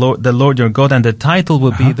be the Lord your God, and the title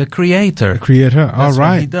would be the Creator. The Creator. All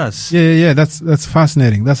right. What He does. Yeah. That's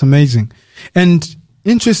fascinating. That's amazing. And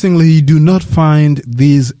interestingly, you do not find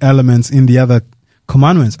these elements in the other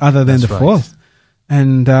commandments, other than the fourth.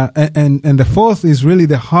 And the fourth is really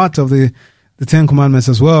the heart of the 10 Commandments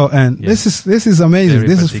as well. And this is amazing. Very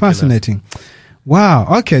this is fascinating.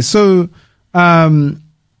 Wow. Okay. So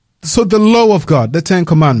the law of God, the 10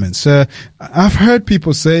 Commandments. I've heard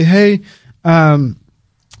people say, hey,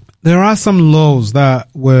 there are some laws that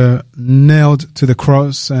were nailed to the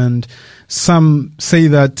cross, and some say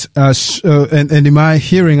that, and in my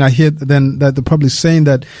hearing, I hear then that they're probably saying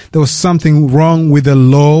that there was something wrong with the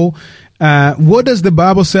law. What does the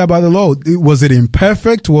Bible say about the law? Was it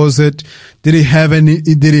imperfect? Did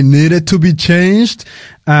it needed to be changed?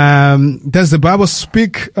 Does the Bible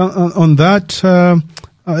speak on that,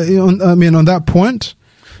 on that point?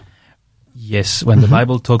 Yes, when the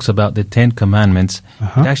Bible talks about the 10 Commandments,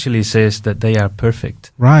 it actually says that they are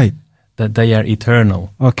perfect. Right. That they are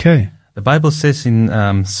eternal. Okay. The Bible says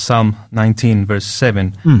in Psalm 19, verse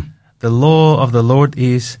 7, the law of the Lord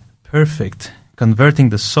is perfect, converting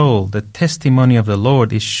the soul. The testimony of the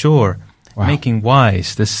Lord is sure, making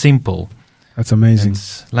wise the simple. That's amazing.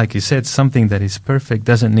 It's, like you said, something that is perfect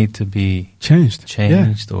doesn't need to be changed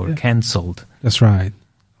or cancelled. That's right.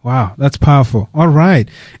 Wow, that's powerful. All right.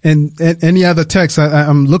 And any other text?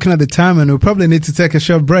 I'm looking at the time, and we'll probably need to take a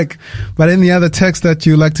short break. But any other text that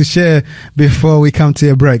you'd like to share before we come to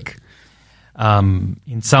a break?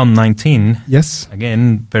 In Psalm 19, yes,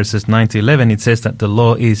 again, verses 9 to 11, it says that the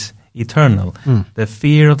law is eternal. The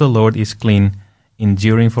fear of the Lord is clean,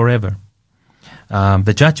 enduring forever.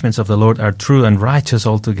 The judgments of the Lord are true and righteous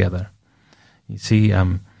altogether. You see,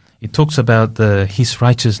 it talks about His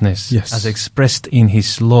righteousness as expressed in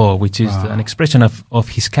His law, which is an expression of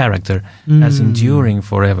His character as enduring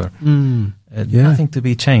forever. Nothing to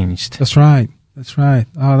be changed. That's right. That's right.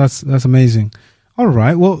 Oh, that's amazing. All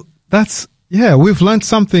right. Well, we've learned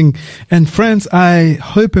something. And friends, I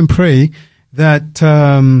hope and pray that,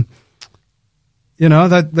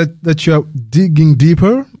 that you're digging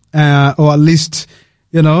deeper, or at least,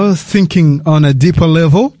 thinking on a deeper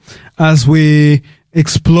level as we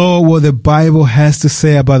explore what the Bible has to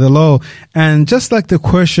say about the law. And just like the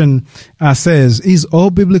question says, is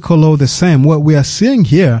all biblical law the same? What we are seeing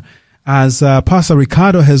here, as Pastor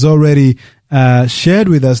Ricardo has already shared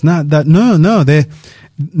with us, not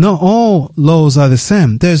all laws are the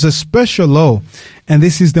same. There's a special law, and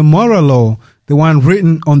this is the moral law, the one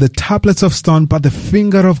written on the tablets of stone by the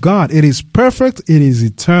finger of God. It is perfect. It is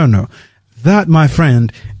eternal. That, my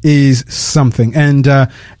friend, is something. And,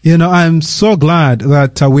 I'm so glad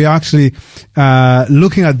that we're actually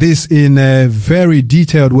looking at this in a very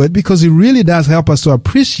detailed way, because it really does help us to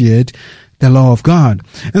appreciate the law of God.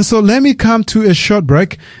 And so let me come to a short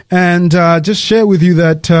break and just share with you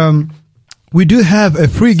that we do have a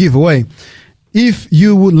free giveaway. If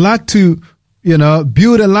you would like to,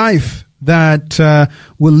 build a life that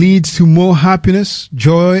will lead to more happiness,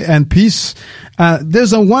 joy, and peace,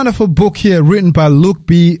 there's a wonderful book here written by Luke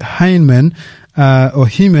B. Heinemann, or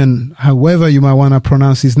Heman, however you might want to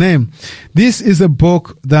pronounce his name. This is a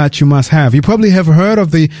book that you must have. You probably have heard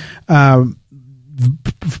of the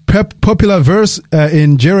popular verse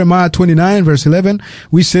in Jeremiah 29 verse 11,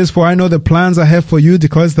 which says, "For I know the plans I have for you,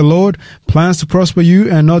 declares the Lord, plans to prosper you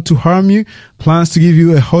and not to harm you, plans to give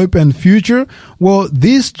you a hope and future." Well,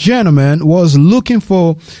 this gentleman was looking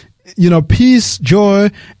for peace,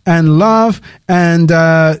 joy, and love. And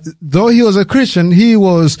though he was a Christian, he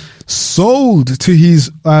was sold to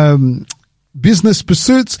his business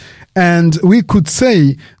pursuits, and we could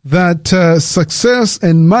say that success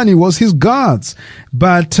and money was his gods.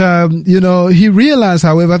 But he realized,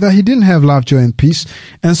 however, that he didn't have love, joy, and peace,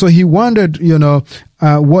 and so he wondered,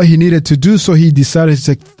 what he needed to do. So he decided to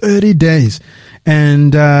take 30 days,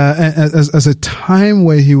 and as a time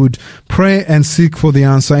where he would pray and seek for the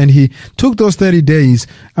answer. And he took those 30 days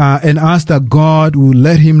and asked that God would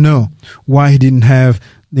let him know why he didn't have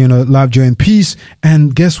love, joy, and peace.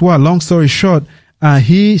 And guess what? Long story short,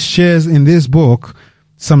 he shares in this book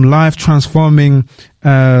some life transforming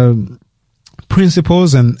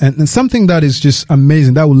principles and something that is just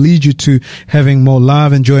amazing, that will lead you to having more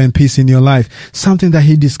love and joy and peace in your life. Something that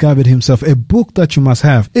he discovered himself, a book that you must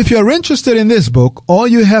have. If you're interested in this book, all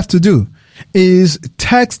you have to do is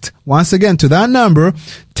text, once again, to that number,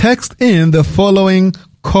 text in the following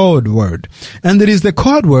code word. And it is the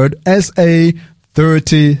code word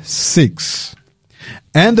SA36.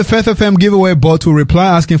 And the Faith FM giveaway bot will reply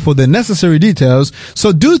asking for the necessary details.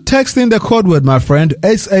 So do text in the code word, my friend,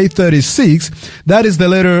 SA36. That is the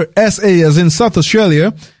letter SA as in South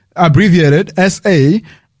Australia, abbreviated SA,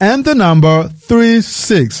 and the number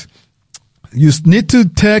 36. You need to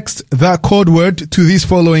text that code word to this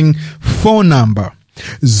following phone number: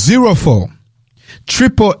 04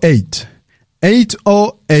 888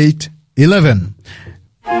 808 11.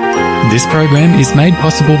 This program is made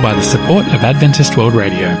possible by the support of Adventist World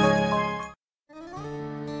Radio.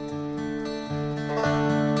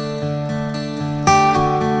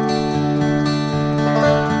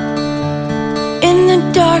 In the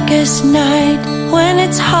dark darkest night, when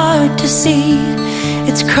it's hard to see,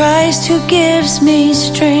 it's Christ who gives me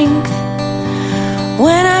strength.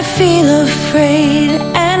 When I feel afraid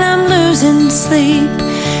and I'm losing sleep,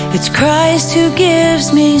 it's Christ who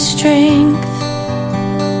gives me strength.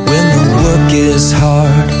 When the work is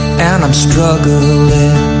hard and I'm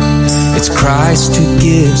struggling, it's Christ who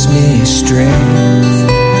gives me strength.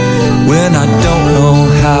 When I don't know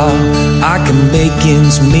how I can make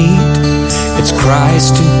ends meet, it's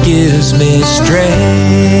Christ who gives me strength.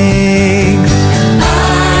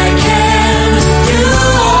 I can do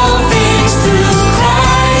all things through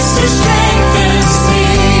Christ who strengthens me.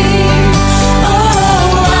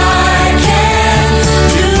 Oh, I can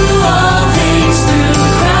do all things through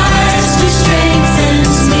Christ who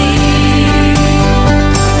strengthens me.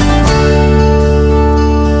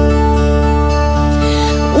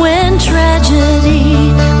 When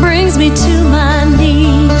tragedy brings me to my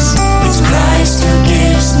knees, it's Christ who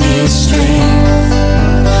gives me strength.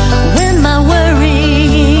 When my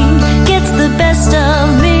worrying gets the best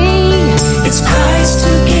of me, it's Christ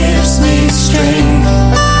who gives me strength.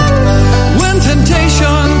 When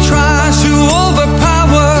temptation tries to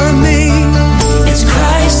overpower me, It's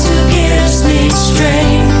Christ who gives me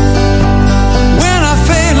strength. when I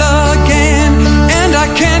fail again and I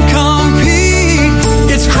can't compete,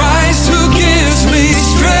 it's Christ who gives me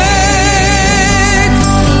strength.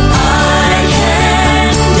 I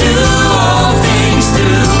can do all things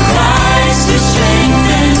through Christ who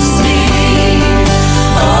strengthens me.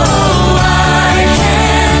 Oh, I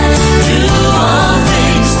can do all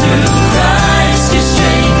things through Christ who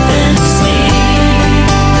strengthens me.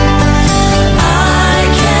 I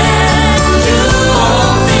can do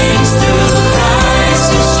all things through Christ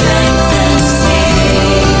who strengthens me.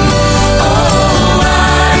 Oh,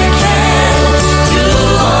 I can do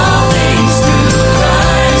all things through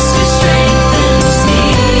Christ who strengthens me.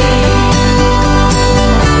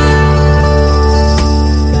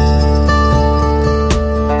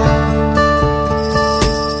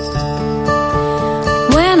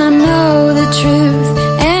 When I know the truth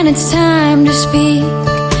and it's time to speak,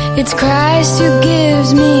 it's Christ who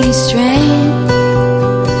gives me strength.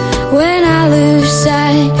 When I lose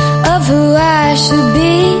sight of who I should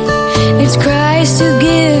be, it's Christ who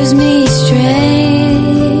gives me strength.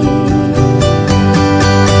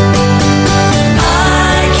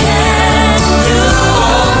 I can do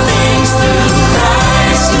all things through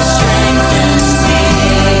Christ who strengthens me.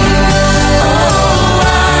 Oh,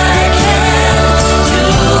 I can do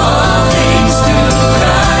all things through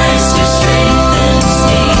Christ who strengthens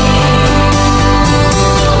me.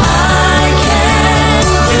 I can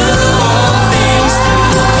do all things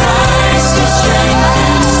through Christ who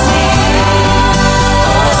strengthens me.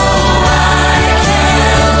 Oh, I can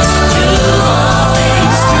do all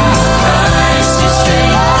things through Christ who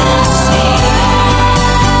strengthens me.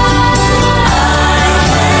 I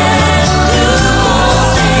can do all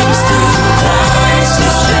things through Christ who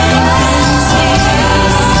strengthens me.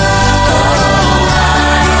 Oh,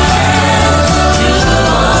 I can do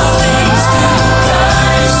all things through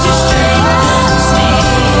Christ who strengthens me.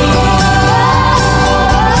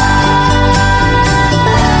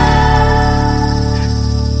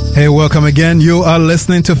 Hey, welcome again. You are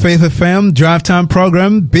listening to Faith FM Drive Time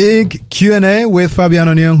program, big Q&A with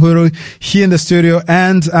Fabiano Nyonguru here in the studio,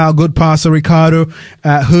 and our good pastor Ricardo,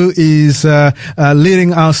 who is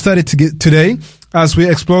leading our study today as we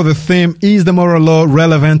explore the theme, is the moral law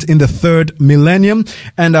relevant in the third millennium?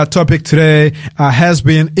 And our topic today has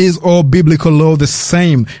been, is all biblical law the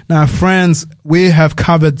same? Now, friends, we have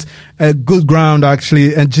covered a good ground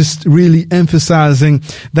actually, and just really emphasizing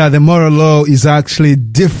that the moral law is actually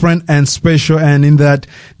different and special, and in that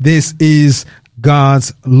this is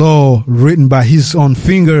God's law written by his own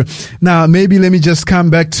finger. Now, maybe let me just come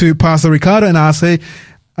back to Pastor Ricardo and I'll say,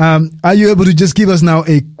 are you able to just give us now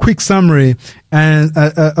a quick summary and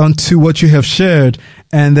onto what you have shared,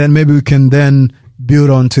 and then maybe we can then build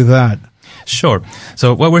on to that? Sure.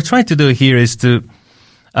 So what we're trying to do here is to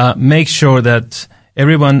make sure that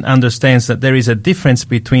everyone understands that there is a difference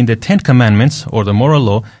between the Ten Commandments, or the moral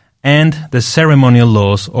law, and the ceremonial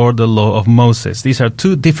laws, or the law of Moses. These are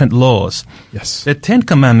two different laws. Yes. The Ten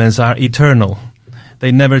Commandments are eternal.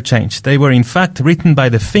 They never change. They were in fact written by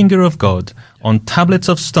the finger of God on tablets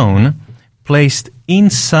of stone, placed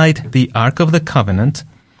inside the Ark of the Covenant,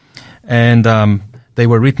 and they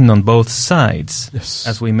were written on both sides. Yes.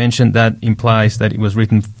 As we mentioned, that implies that it was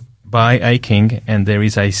written by a king, and there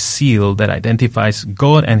is a seal that identifies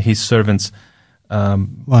God and his servants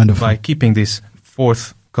Wonderful. by keeping these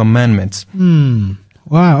fourth commandments.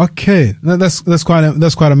 Wow. Okay. That's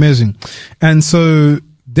quite amazing. And so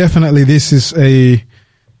definitely this is a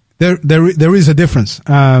there is a difference.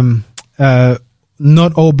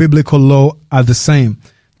 Not all biblical law are the same.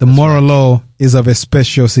 The moral law is of a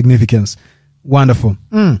special significance. Wonderful.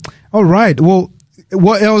 All right. Well,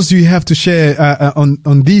 what else do you have to share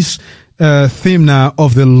on this theme now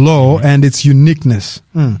of the law and its uniqueness?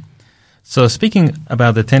 So speaking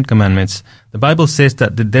about the Ten Commandments, the Bible says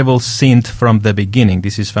that the devil sinned from the beginning.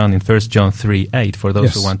 This is found in 1 John 3:8 for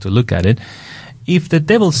those who want to look at it. If the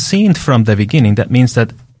devil sinned from the beginning, that means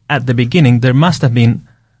that at the beginning there must have been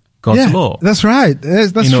God's law. That's right.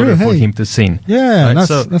 That's in true. order for him to sin. Yeah, right?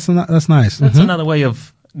 that's nice. That's another way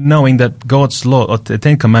of knowing that God's law, or the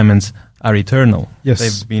Ten Commandments, are eternal. Yes.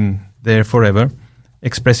 They've been there forever,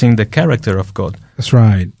 expressing the character of God. That's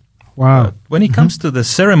right. Wow. When it comes to the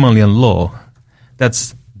ceremonial law,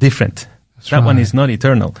 that's different. That one is not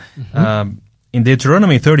eternal. In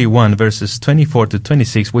Deuteronomy 31, verses 24 to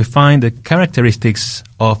 26, we find the characteristics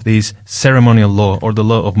of this ceremonial law, or the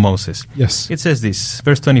law of Moses. Yes. It says this,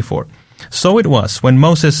 verse 24. So it was, when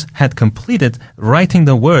Moses had completed writing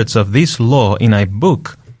the words of this law in a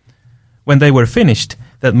book, when they were finished,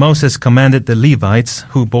 that Moses commanded the Levites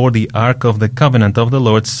who bore the ark of the covenant of the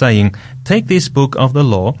Lord, saying, Take this book of the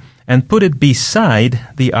law, and put it beside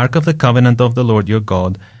the ark of the covenant of the Lord your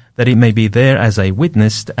God, that it may be there as a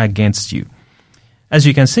witness against you. As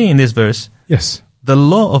you can see in this verse, yes, the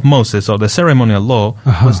law of Moses, or the ceremonial law,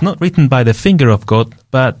 was not written by the finger of God,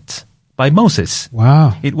 but by Moses.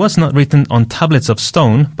 Wow. It was not written on tablets of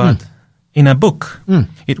stone, but in a book.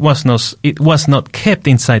 It was not kept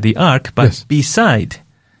inside the ark, but beside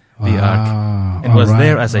the ark. It was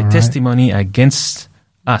there as a testimony against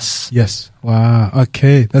us. Yes. Wow.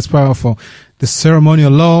 Okay. That's powerful. The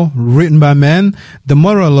ceremonial law written by man, the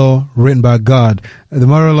moral law written by God. The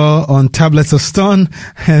moral law on tablets of stone,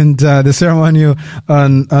 and the ceremonial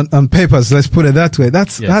on papers. Let's put it that way.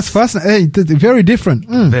 That's fascinating. Hey, very different.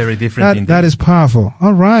 Very different indeed. That is powerful.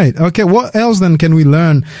 All right. Okay. What else then can we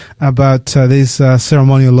learn about this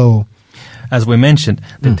ceremonial law? As we mentioned,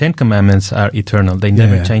 the Ten Commandments are eternal. They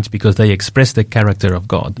never change because they express the character of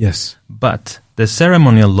God. Yes. But the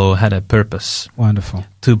ceremonial law had a purpose. Wonderful.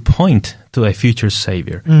 To point to a future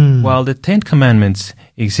Savior. While the Ten Commandments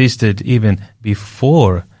existed even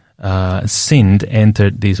before sin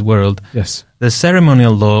entered this world, the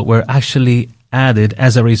ceremonial law were actually added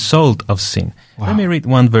as a result of sin. Wow. Let me read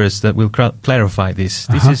one verse that will clarify this.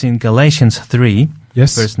 This is in Galatians 3,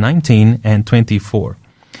 verse 19 and 24.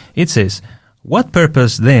 It says, What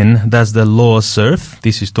purpose then does the law serve?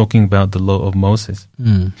 This is talking about the law of Moses.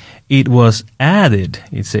 It was added,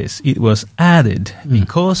 it says, it was added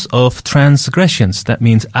because of transgressions. That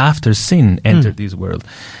means after sin entered this world.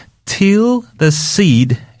 Till the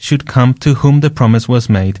seed should come to whom the promise was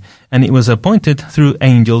made, and it was appointed through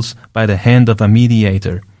angels by the hand of a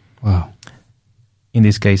mediator. Wow. In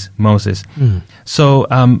this case, Moses. So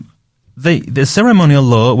the ceremonial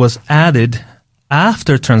law was added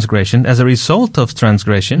after transgression, as a result of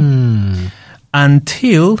transgression,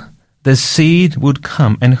 until the seed would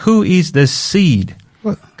come. And who is the seed?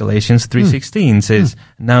 What? Galatians 3:16 says,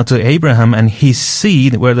 Now to Abraham and his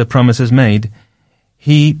seed were the promises made.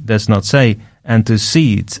 He does not say, and to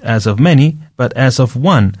seeds as of many, but as of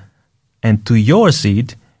one, and to your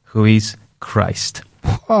seed, who is Christ.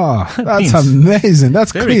 Oh, that's amazing.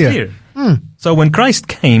 That's very clear. So when Christ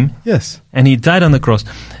came, and he died on the cross,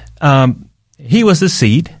 he was the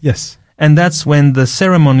seed. Yes. And that's when the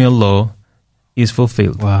ceremonial law is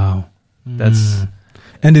fulfilled. Wow. That's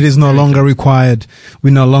and it is no longer required.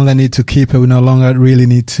 We no longer need to keep it. We no longer really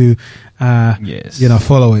need to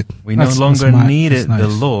follow it. We no longer needed the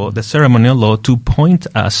law, the ceremonial law, to point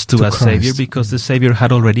us to a Christ. Savior, because the Savior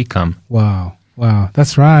had already come. Wow. Wow,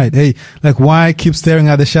 that's right. Hey, like, why keep staring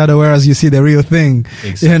at the shadow whereas you see the real thing?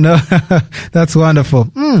 Exactly. You know, that's wonderful.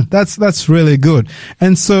 That's really good.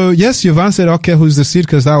 And so, yes, you've answered, okay, who's the seed?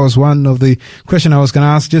 Because that was one of the question I was going to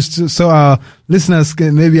ask, just so our listeners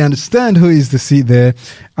can maybe understand who is the seed there.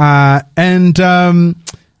 And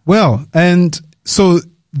so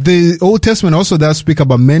the Old Testament also does speak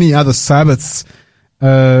about many other Sabbaths.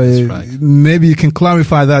 That's right. Maybe you can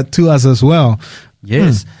clarify that to us as well.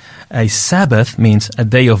 Yes. A Sabbath means a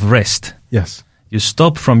day of rest. Yes. You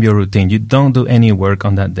stop from your routine. You don't do any work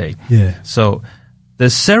on that day. Yeah. So the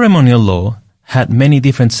ceremonial law had many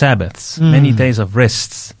different Sabbaths, many days of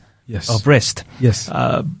rests. Yes. Of rest. Yes.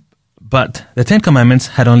 But the Ten Commandments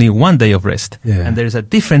had only one day of rest. Yeah. And there is a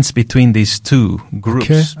difference between these two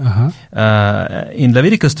groups. Okay. In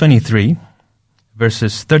Leviticus 23,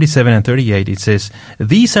 verses 37 and 38, it says,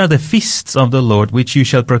 These are the feasts of the Lord, which you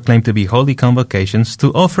shall proclaim to be holy convocations,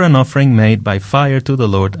 to offer an offering made by fire to the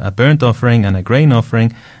Lord, a burnt offering and a grain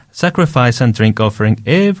offering, sacrifice and drink offering,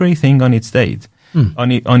 everything on its day.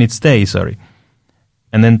 On its day.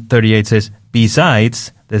 And then 38 says,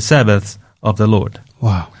 besides the Sabbaths of the Lord.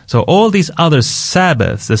 Wow. So all these other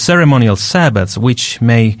Sabbaths, the ceremonial Sabbaths, which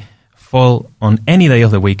may fall on any day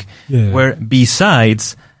of the week, were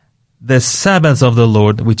besides the Sabbaths of the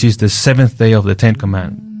Lord, which is the seventh day of the Ten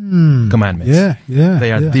Commandments.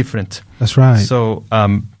 They are different. That's right. So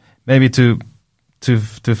maybe to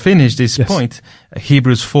finish this point,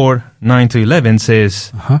 Hebrews 4:9-11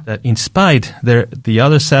 says that in spite the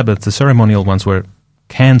other Sabbaths, the ceremonial ones, were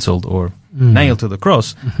cancelled or nailed to the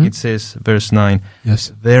cross, it says, verse 9,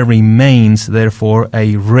 there remains therefore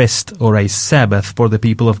a rest or a Sabbath for the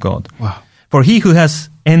people of God. Wow. For he who has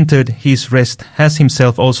entered his rest has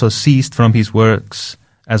himself also ceased from his works,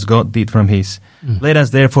 as God did from his. Let us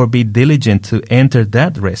therefore be diligent to enter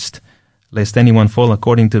that rest, lest anyone fall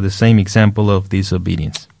according to the same example of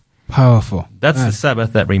disobedience. Powerful. That's the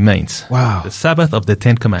Sabbath that remains. Wow. The Sabbath of the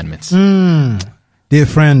Ten Commandments. Dear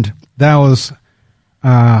friend, that was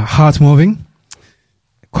heart-moving,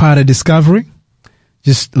 quite a discovery.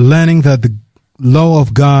 Just learning that the law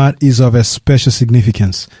of God is of a special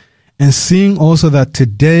significance. And seeing also that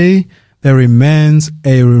today there remains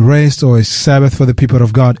a rest or a Sabbath for the people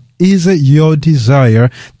of God. Is it your desire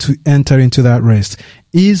to enter into that rest?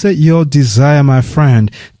 Is it your desire, my friend,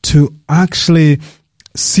 to actually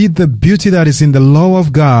see the beauty that is in the law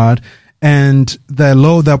of God and the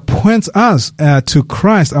law that points us to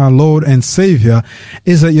Christ, our Lord and Savior?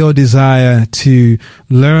 Is it your desire to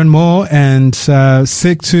learn more and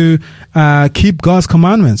seek to keep God's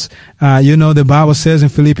commandments? The Bible says in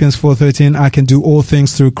Philippians 4:13, I can do all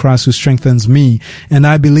things through Christ who strengthens me. And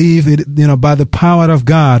I believe it, by the power of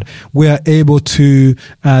God, we are able to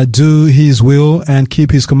do His will and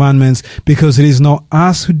keep His commandments, because it is not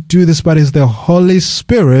us who do this, but it's the Holy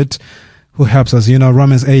Spirit who helps us.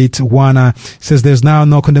 Romans 8:1 says, there's now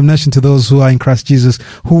no condemnation to those who are in Christ Jesus,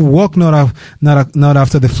 who walk not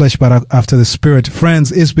after the flesh, but after the Spirit.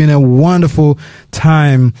 Friends, it's been a wonderful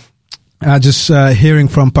time just hearing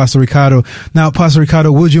from Pastor Ricardo. Now, Pastor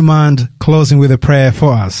Ricardo, would you mind closing with a prayer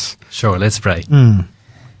for us? Sure, let's pray.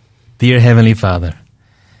 Dear Heavenly Father,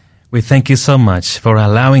 we thank you so much for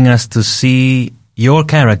allowing us to see your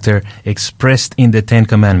character expressed in the Ten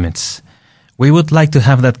Commandments. We would like to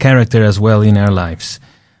have that character as well in our lives,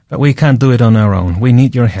 but we can't do it on our own. We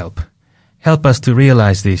need your help. Help us to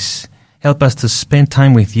realize this. Help us to spend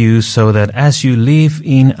time with you so that as you live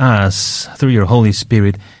in us through your Holy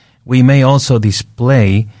Spirit, we may also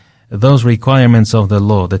display those requirements of the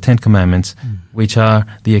law, the Ten Commandments, which are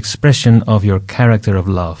the expression of your character of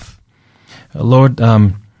love. Lord,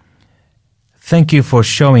 thank you for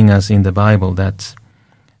showing us in the Bible that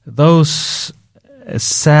those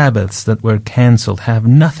Sabbaths that were cancelled have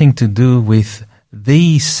nothing to do with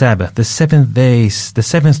the Sabbath, the seventh day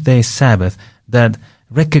Sabbath that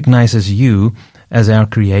recognizes you as our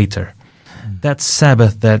Creator. That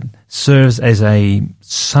Sabbath that serves as a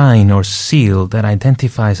sign or seal that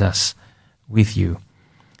identifies us with you.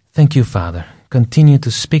 Thank you, Father. Continue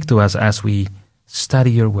to speak to us as we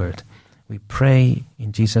study your word. We pray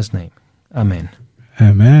in Jesus' name. Amen.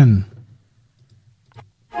 Amen.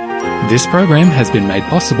 This program has been made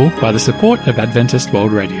possible by the support of Adventist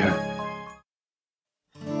World Radio.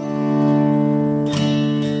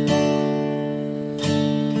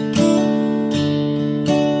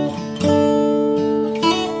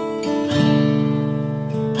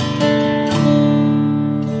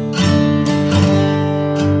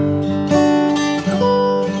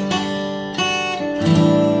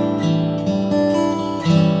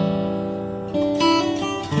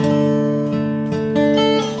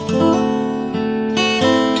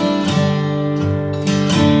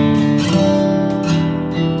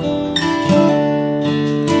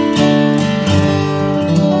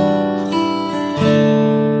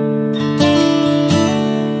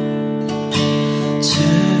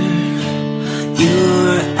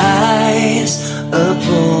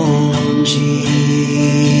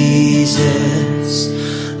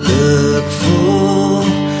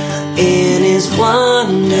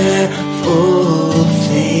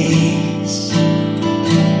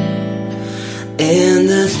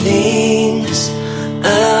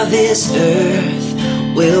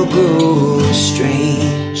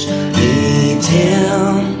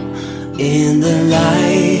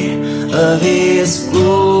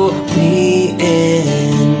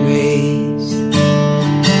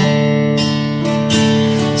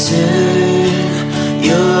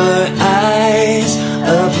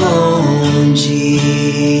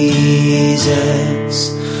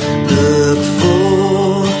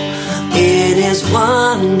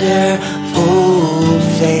 Wonderful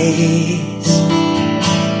faith.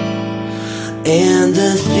 and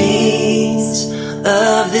the things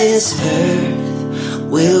of this earth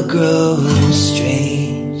will grow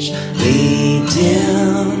strangely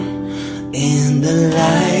dim in the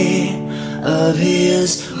light of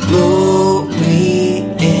His glory.